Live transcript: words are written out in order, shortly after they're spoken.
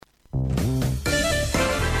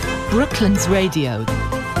Brooklands Radio.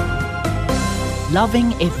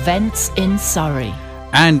 Loving events in Surrey.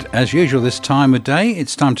 And as usual this time of day,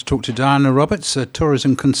 it's time to talk to Diana Roberts, a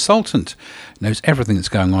tourism consultant, knows everything that's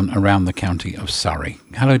going on around the county of Surrey.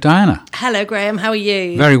 Hello, Diana. Hello, Graham. How are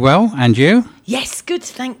you? Very well. And you? Yes, good.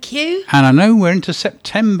 Thank you. And I know we're into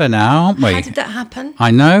September now, aren't we? How did that happen?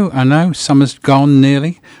 I know. Summer's gone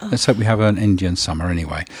nearly. Let's hope we have an Indian summer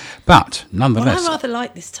anyway. But nonetheless... Well, I rather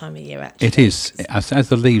like this time of year, actually. It is. As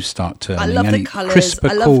the leaves start turning. I love the colours. Crisper,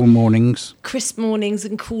 cool mornings. Crisp mornings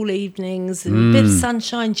and cool evenings and a bit of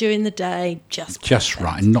sunshine during the day. Just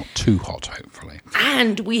right. And not too hot, hopefully.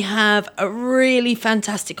 And we have a really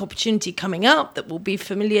fantastic opportunity coming up that will be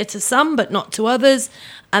familiar to some but not to others,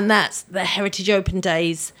 and that's the Heritage Open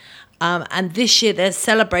Days. And this year they're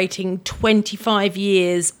celebrating 25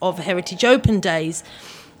 years of Heritage Open Days.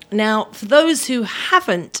 Now, for those who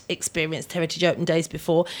haven't experienced Heritage Open Days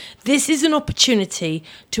before, this is an opportunity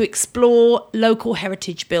to explore local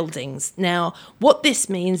heritage buildings. Now, what this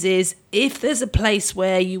means is if there's a place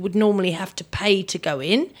where you would normally have to pay to go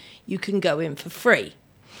in, you can go in for free.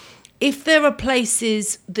 If there are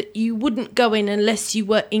places that you wouldn't go in unless you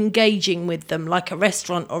were engaging with them, like a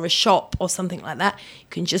restaurant or a shop or something like that, you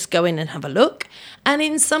can just go in and have a look. And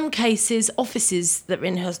in some cases, offices that are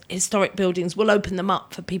in historic buildings will open them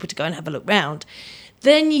up for people to go and have a look round.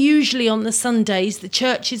 Then usually on the Sundays, the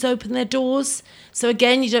churches open their doors. So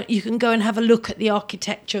again, you can go and have a look at the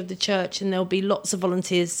architecture of the church, and there'll be lots of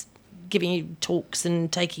volunteers giving you talks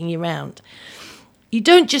and taking you around. You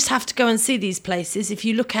don't just have to go and see these places. If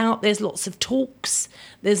you look out, there's lots of talks,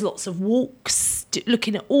 there's lots of walks,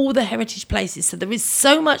 looking at all the heritage places. So there is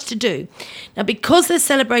so much to do. Now, because they're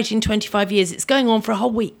celebrating 25 years, it's going on for a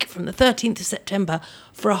whole week, from the 13th of September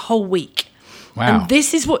for a whole week. Wow. And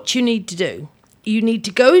this is what you need to do. You need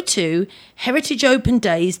to go to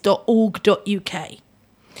heritageopendays.org.uk.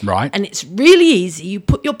 Right. And it's really easy. You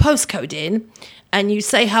put your postcode in and you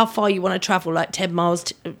say how far you want to travel, like 10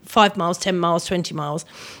 miles, 5 miles, 10 miles, 20 miles.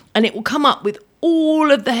 And it will come up with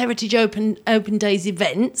all of the Heritage Open Days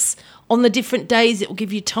events on the different days. It will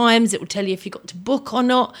give you times. It will tell you if you got to book or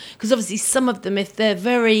not. Because obviously some of them, if they're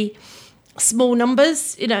very small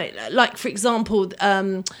numbers, like, for example,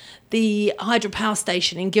 the hydropower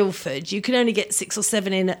station in Guildford, you can only get 6 or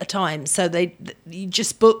 7 in at a time. So you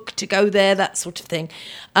just book to go there, that sort of thing.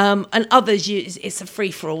 And others, it's a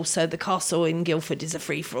free-for-all. So the castle in Guildford is a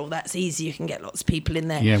free-for-all. That's easy. You can get lots of people in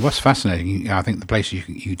there. Yeah, what's fascinating, I think the places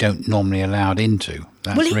you don't normally allowed into.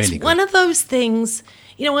 That's well, it's really good. One of those things,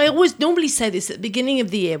 I always normally say this at the beginning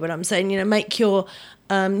of the year when I'm saying, make your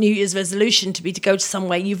New Year's resolution to go to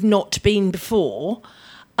somewhere you've not been before.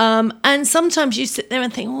 And sometimes you sit there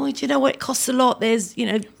and think, do you know what? It costs a lot. There's,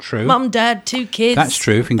 True. Mum, dad, 2 kids. That's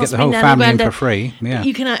true. If you can get the whole family in for free. Yeah.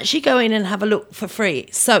 You can actually go in and have a look for free.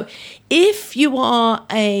 So if you are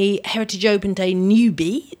a Heritage Open Day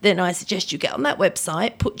newbie, then I suggest you get on that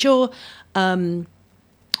website, put your postcode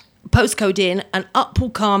in, and up will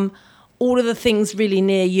come all of the things really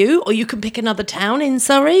near you, or you can pick another town in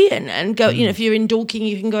Surrey and go, if you're in Dorking,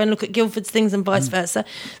 you can go and look at Guildford's things and vice versa.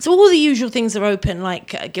 So all the usual things are open,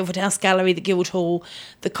 like Guildford House Gallery, the Guildhall,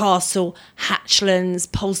 the Castle,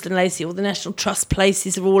 Hatchlands, Poleston Lacey, all the National Trust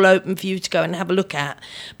places are all open for you to go and have a look at.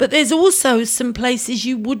 But there's also some places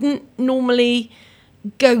you wouldn't normally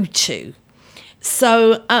go to.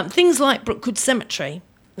 So things like Brookwood Cemetery.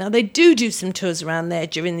 Now, they do some tours around there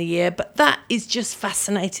during the year, but that is just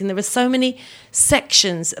fascinating. There are so many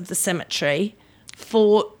sections of the cemetery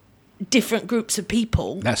for different groups of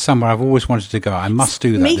people. That's somewhere I've always wanted to go. I must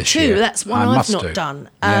do that this year. Me too. That's one I've not done.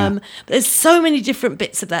 Yeah. There's so many different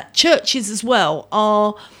bits of that. Churches as well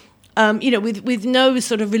are, with no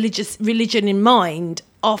sort of religion in mind,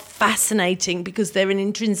 are fascinating because they're an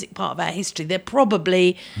intrinsic part of our history. They're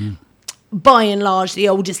probably... by and large, the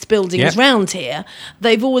oldest buildings round here.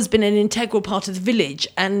 They've always been an integral part of the village,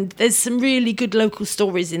 and there's some really good local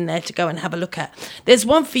stories in there to go and have a look at. There's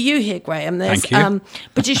one for you here, Graham. There's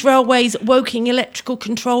British Railways Woking Electrical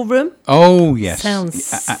Control Room. Oh, yes. Sounds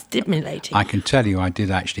stimulating. I can tell you I did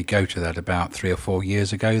actually go to that about 3 or 4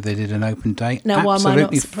 years ago. They did an open day. Now, why am I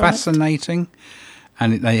not surprised? Absolutely fascinating.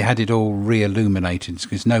 And they had it all re-illuminated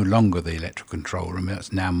because it's no longer the electrical control room.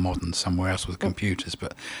 It's now modern somewhere else with computers.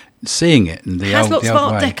 But seeing it and the old way. It has lots of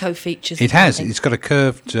Art way, Deco features. It has. It's got a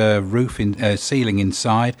curved roof ceiling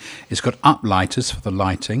inside. It's got uplighters for the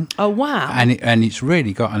lighting. Oh, wow. And it's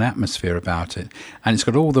really got an atmosphere about it. And it's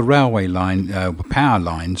got all the railway power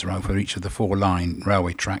lines for each of the 4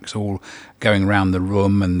 railway tracks all going around the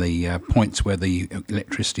room, and the points where the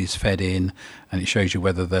electricity is fed in, and it shows you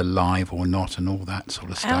whether they're live or not and all that. that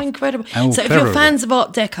sort of stuff. How incredible. And all So if clever you're fans of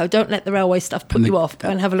Art Deco, don't let the railway stuff put you off. Go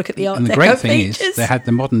and have a look at the Art Deco And the great thing features. is they had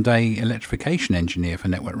the modern day electrification engineer for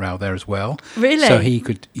Network Rail there as well. Really? So you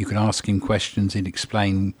could ask him questions, he'd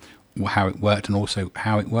explain how it worked and also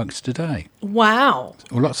how it works today. Wow.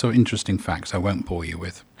 Well, lots of interesting facts I won't bore you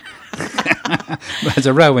with. But as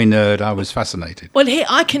a railway nerd, I was fascinated. Well, here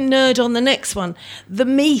I can nerd on the next one. The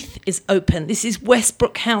Meath is open. This is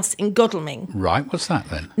Westbrook House in Godalming. Right, what's that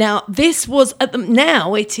then? Now, this was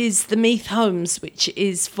now it is the Meath Homes, which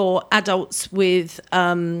is for adults with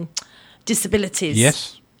disabilities.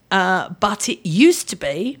 Yes. But it used to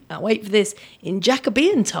be, now wait for this, in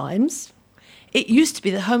Jacobean times, it used to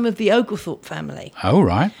be the home of the Oglethorpe family, Oh,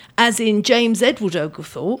 right. as in James Edward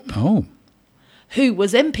Oglethorpe, Oh, who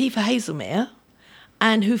was MP for Hazelmere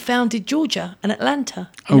and who founded Georgia and Atlanta.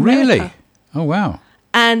 oh, in really? America. Oh, wow.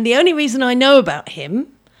 And the only reason I know about him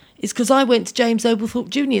is because I went to James Oglethorpe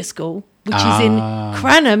Junior School, which is in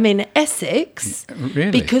Cranham in Essex,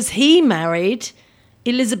 Really? because he married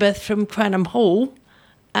Elizabeth from Cranham Hall,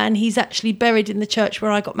 and he's actually buried in the church where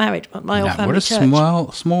I got married, my old Now, family what a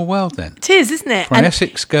church. small world then. It is, isn't it? For an And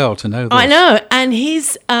Essex girl to know this. I know. And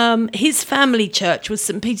his family church was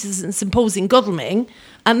St Peter's and St Paul's in Godalming,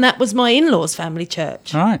 and that was my in-laws' family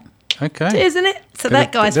church. All right. Okay. Isn't it? So Bit that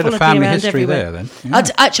of- guy's bit of followed me family around history everywhere. there, then.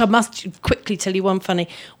 Yeah. Actually, I must quickly tell you one funny.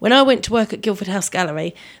 When I went to work at Guildford House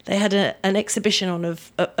Gallery, they had an exhibition on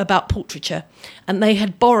about portraiture, and they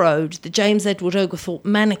had borrowed the James Edward Oglethorpe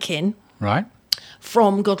mannequin Right.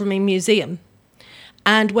 from Godalming Museum.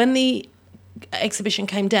 And when the exhibition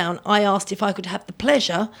came down, I asked if I could have the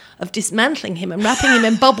pleasure of dismantling him and wrapping him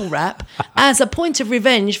in bubble wrap as a point of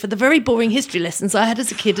revenge for the very boring history lessons I had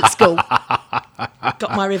as a kid at school.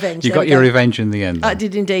 Got my revenge. You There got we your go. revenge in the end. I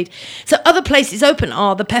did indeed. So other places open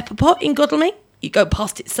are the Pepper Pot in Godalming. You go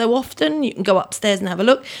past it so often. You can go upstairs and have a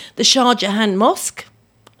look. The Shah Jahan Mosque.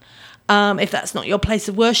 If that's not your place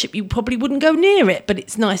of worship, you probably wouldn't go near it, but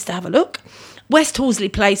it's nice to have a look. West Horsley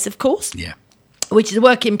Place, of course, Yeah. which is a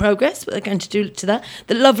work in progress, but they're going to do to that.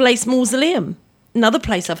 The Lovelace Mausoleum, another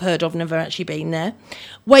place I've heard of, never actually been there.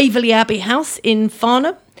 Waverley Abbey House in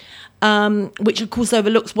Farnham, which of course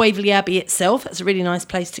overlooks Waverley Abbey itself. That's a really nice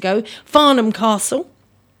place to go. Farnham Castle.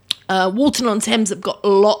 Walton-on-Thames have got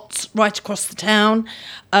lots right across the town.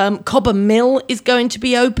 Cobham Mill is going to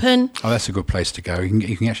be open. Oh, that's a good place to go.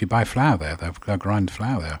 You can actually buy flour there. They'll grind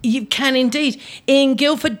flour there. You can indeed. In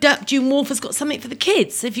Guildford, Dapdune Wharf has got something for the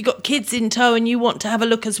kids. If you've got kids in tow and you want to have a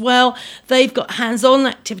look as well, they've got hands-on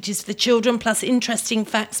activities for the children, plus interesting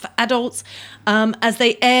facts for adults, as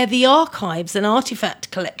they air the archives and artefact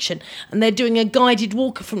collection. And they're doing a guided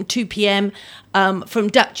walker from 2 p.m. From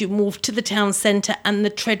Dapdune Wharf to the town centre and the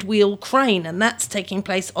Treadwheel Crane, and that's taking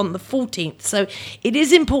place on the 14th. So it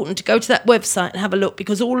is important to go to that website and have a look,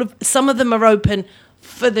 because some of them are open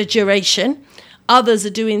for the duration. Others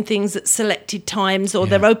are doing things at selected times, or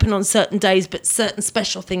they're open on certain days, but certain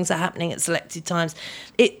special things are happening at selected times.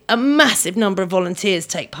 A massive number of volunteers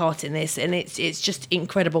take part in this, and it's just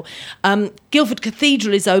incredible. Guildford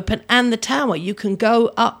Cathedral is open, and the tower. You can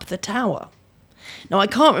go up the tower. Now, I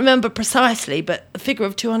can't remember precisely, but the figure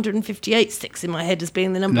of 258 sticks in my head as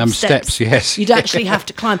being the number of steps yes. you'd actually have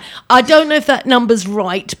to climb. I don't know if that number's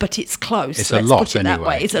right, but it's close. It's Let's a lot put it that anyway.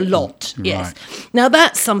 way. It's a lot, yes. Right. Now,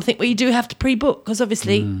 that's something where you do have to pre-book, because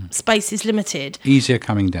obviously space is limited, Easier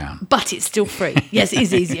coming down. but it's still free. Yes, it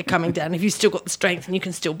is easier coming down if you've still got the strength and you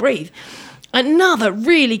can still breathe. Another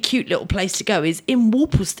really cute little place to go is in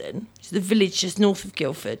Worplesdon, which is the village just north of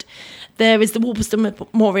Guildford. There is the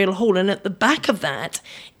Worplesdon Memorial Hall, and at the back of that,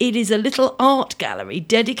 it is a little art gallery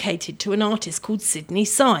dedicated to an artist called Sidney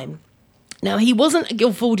Syme. Now, he wasn't a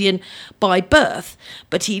Guildfordian by birth,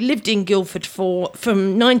 but he lived in Guildford from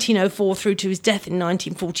 1904 through to his death in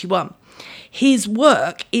 1941. His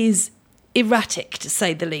work is erratic, to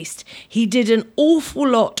say the least. He did an awful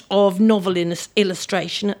lot of novel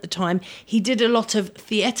illustration at the time. He did a lot of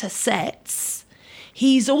theatre sets.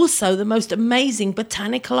 He's also the most amazing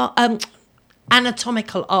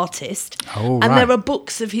anatomical artist. Oh, and right. there are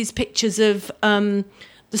books of his pictures of the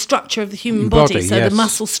structure of the human body, so yes. the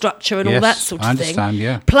muscle structure and all Yes, that sort of I thing. understand,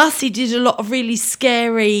 yeah. Plus, he did a lot of really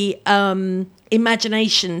scary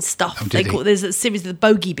imagination stuff. Did he? There's a series of the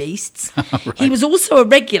Bogey Beasts. He was also a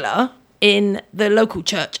regular in the local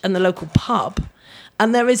church and the local pub,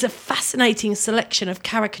 and there is a fascinating selection of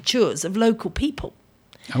caricatures of local people.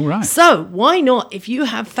 Oh, right. So why not, if you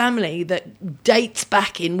have family that dates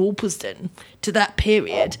back in Worplesdon to that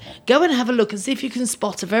period, go and have a look and see if you can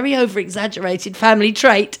spot a very over-exaggerated family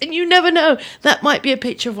trait, and you never know, that might be a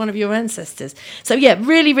picture of one of your ancestors. So yeah,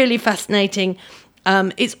 really, really fascinating.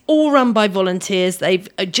 It's all run by volunteers. They've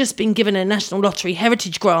just been given a National Lottery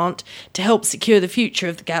Heritage Grant to help secure the future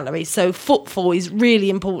of the gallery. So footfall is really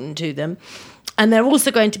important to them. And they're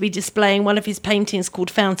also going to be displaying one of his paintings called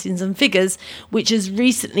Fountains and Figures, which has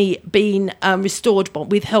recently been restored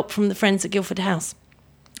with help from the Friends at Guildford House.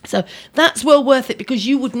 So that's well worth it, because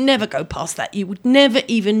you would never go past that. You would never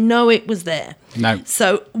even know it was there. No.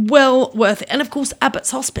 So well worth it. And of course, Abbott's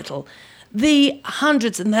Hospital. The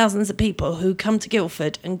hundreds and thousands of people who come to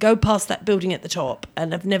Guildford and go past that building at the top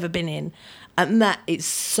and have never been in. And that is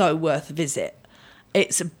so worth a visit.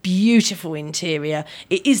 It's a beautiful interior.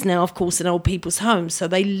 It is now, of course, an old people's home. So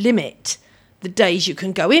they limit the days you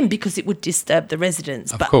can go in because it would disturb the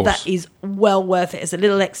residents. But that is well worth it. There's a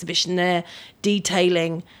little exhibition there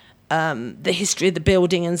detailing the history of the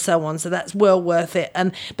building and so on. So that's well worth it.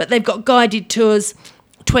 But they've got guided tours,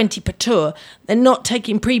 20 per tour. They're not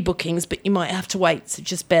taking pre-bookings, but you might have to wait. So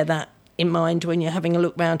just bear that in mind when you're having a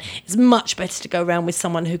look round. It's much better to go around with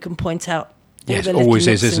someone who can point out Yes, always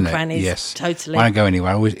is, isn't it? Crannies. Yes, totally. When I go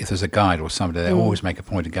anywhere, if there's a guide or somebody, they always make a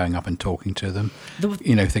point of going up and talking to them.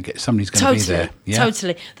 If they get somebody's going to be there. Yeah.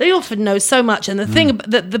 Totally, they often know so much. And the thing,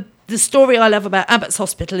 the story I love about Abbott's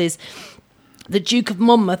Hospital is the Duke of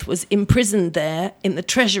Monmouth was imprisoned there in the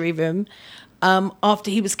Treasury Room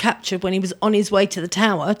after he was captured when he was on his way to the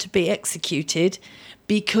Tower to be executed,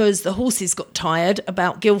 because the horses got tired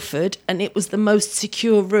about Guildford and it was the most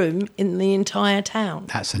secure room in the entire town.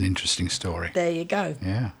 That's an interesting story. There you go.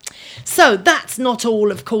 Yeah. So that's not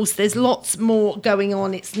all, of course. There's lots more going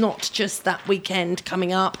on. It's not just that weekend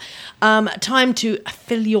coming up. Time to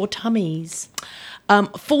fill your tummies.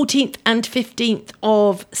 14th and 15th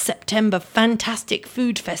of September, fantastic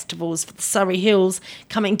food festivals for the Surrey Hills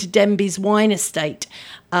coming to Denby's Wine Estate.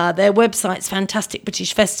 Their website's Fantastic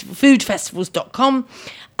British Festival, foodfestivals.com,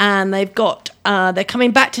 and they've got they're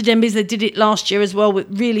coming back to Denby's. They did it last year as well, with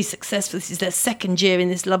really successful. This is their second year in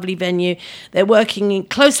this lovely venue. They're working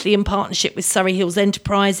closely in partnership with Surrey Hills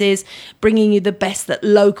Enterprises, bringing you the best that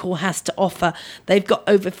local has to offer. They've got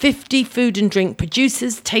over 50 food and drink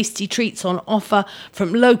producers, tasty treats on offer,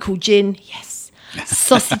 from local gin, yes,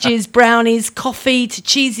 sausages, brownies, coffee, to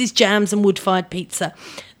cheeses, jams and wood-fired pizza.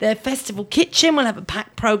 Their festival kitchen will have a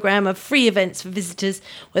packed programme of free events for visitors,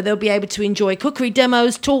 where they'll be able to enjoy cookery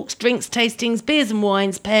demos, talks, drinks, tastings, beers and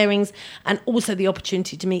wines, pairings, and also the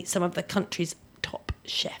opportunity to meet some of the country's top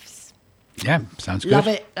chefs. Yeah, sounds good. Love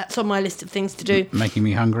it. That's on my list of things to do. Making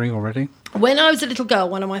me hungry already. When I was a little girl,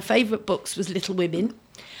 one of my favourite books was Little Women.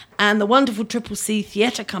 And the wonderful Triple C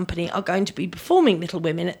Theatre Company are going to be performing Little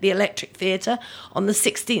Women at the Electric Theatre on the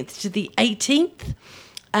 16th to the 18th.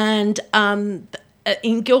 And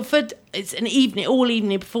in Guildford, it's an all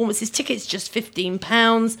evening performances. Tickets just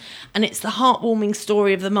 £15, and it's the heartwarming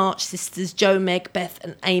story of the March sisters, Jo, Meg, Beth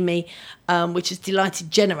and Amy, which has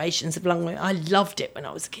delighted generations of young women. I loved it when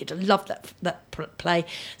I was a kid. I loved that play.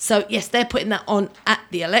 So yes, they're putting that on at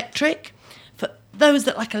the Electric. For those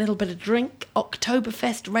that like a little bit of drink,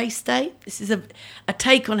 Oktoberfest Race Day. This is a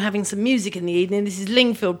take on having some music in the evening. This is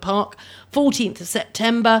Lingfield Park, 14th of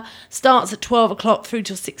September. Starts at 12 o'clock through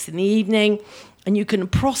till 6 in the evening. And you can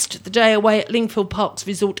prost the day away at Lingfield Park's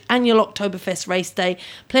Resort annual Oktoberfest Race Day.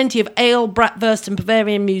 Plenty of ale, bratwurst and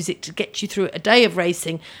Bavarian music to get you through a day of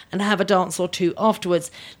racing and have a dance or two afterwards.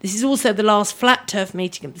 This is also the last flat turf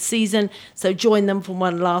meeting of the season, so join them for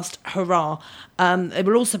one last hurrah. They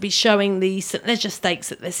will also be showing the St Leger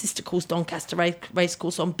Stakes at their sister course, Doncaster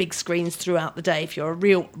Racecourse, on big screens throughout the day if you're a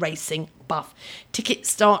real racing buff. Tickets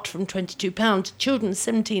start from £22. Children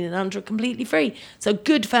 17 and under are completely free. So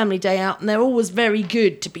good family day out, and they're always very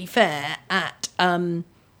good, to be fair, at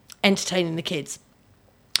entertaining the kids.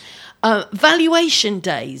 Valuation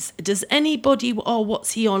days. Does anybody... Oh,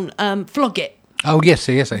 what's he on? Flogget. Oh, yes.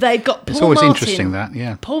 They've got Paul It's always Martin, interesting, that,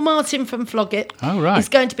 yeah. Paul Martin from Flogget. Oh, right. He's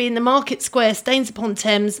going to be in the Market Square,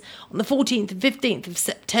 Staines-upon-Thames, on the 14th and 15th of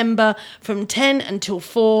September from 10 until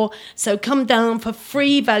 4. So come down for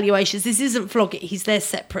free valuations. This isn't Flogget. He's there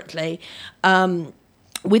separately.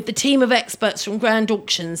 With the team of experts from Grand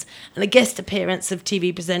Auctions and a guest appearance of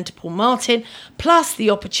TV presenter Paul Martin, plus the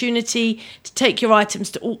opportunity to take your items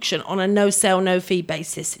to auction on a no-sale, no-fee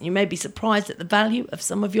basis. And you may be surprised at the value of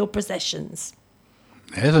some of your possessions.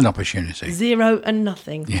 There's an opportunity. 0 and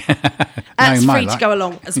nothing. Yeah. That's No, free to go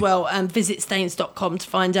along as well. And visit staines.com to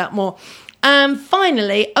find out more. And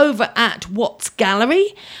finally, over at Watts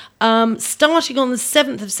Gallery, starting on the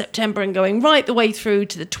 7th of September and going right the way through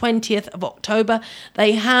to the 20th of October,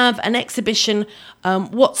 they have an exhibition,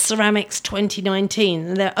 Watts Ceramics 2019.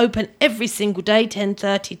 And they're open every single day,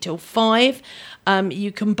 10:30 till 5.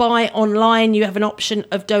 You can buy online. You have an option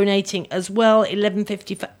of donating as well,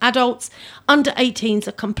 $11.50 for adults. Under 18s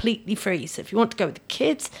are completely free. So if you want to go with the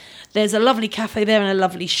kids, there's a lovely cafe there and a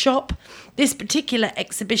lovely shop. This particular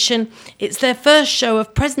exhibition, it's their first show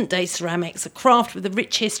of present-day ceramics, a craft with a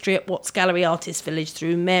rich history at Watts Gallery Artist Village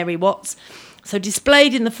through Mary Watts. So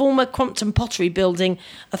displayed in the former Crompton Pottery Building,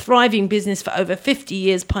 a thriving business for over 50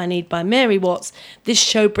 years pioneered by Mary Watts, this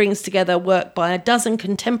show brings together work by a dozen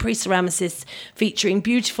contemporary ceramicists featuring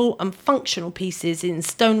beautiful and functional pieces in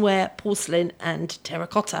stoneware, porcelain and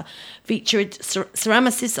terracotta. Featured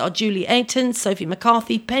ceramicists are Julie Ayton, Sophie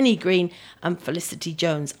McCarthy, Penny Green and Felicity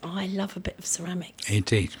Jones. I love a bit of ceramics.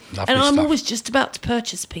 Indeed. Lovely And I'm stuff. always just about to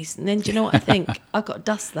purchase a piece and then do you know what I think? I've got to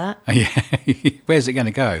dust that. Yeah. Where's it going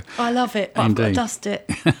to go? I love it, but I've got to Indeed. dust it.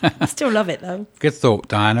 I still love it though. Good thought,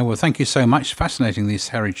 Diana. Well, thank you so much. Fascinating, these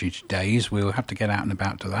Heritage Days. We'll have to get out and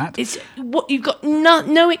about to that. It's what you've got.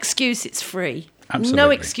 No excuse. It's free. Absolutely. No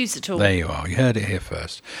excuse at all. There you are. You heard it here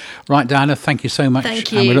first. Right, Diana, thank you so much.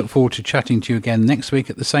 Thank And we you. look forward to chatting to you again next week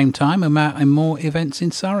at the same time about more events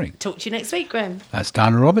in Surrey. Talk to you next week, Graham. That's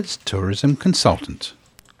Diana Roberts, tourism consultant.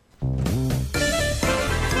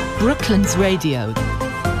 Brooklands Radio.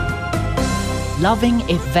 Loving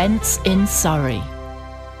events in Surrey.